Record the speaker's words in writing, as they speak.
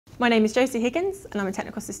My name is Josie Higgins and I'm a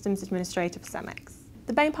Technical Systems Administrator for Cemex.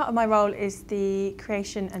 The main part of my role is the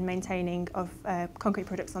creation and maintaining of concrete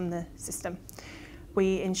products on the system.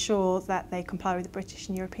 We ensure that they comply with the British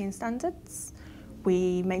and European standards.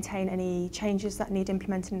 We maintain any changes that need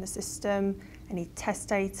implementing in the system, any test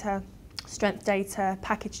data, strength data,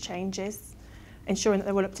 package changes, ensuring that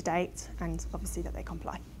they're all up to date and obviously that they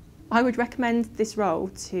comply. I would recommend this role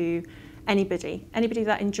to anybody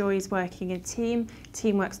that enjoys working in a team.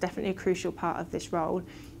 Teamwork's definitely a crucial part of this role.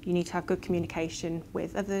 You need to have good communication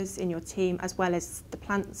with others in your team as well as the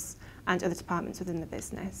plants and other departments within the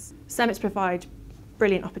business. Cemex provide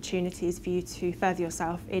brilliant opportunities for you to further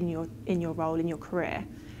yourself in your role, in your career.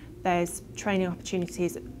 There's training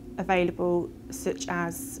opportunities available such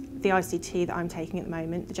as the ICT that I'm taking at the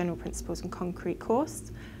moment, the General Principles and Concrete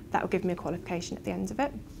course. That will give me a qualification at the end of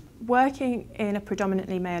it. Working in a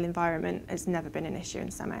predominantly male environment has never been an issue in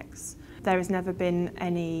Cemex. There has never been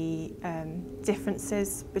any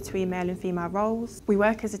differences between male and female roles. We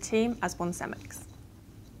work as a team as one Cemex.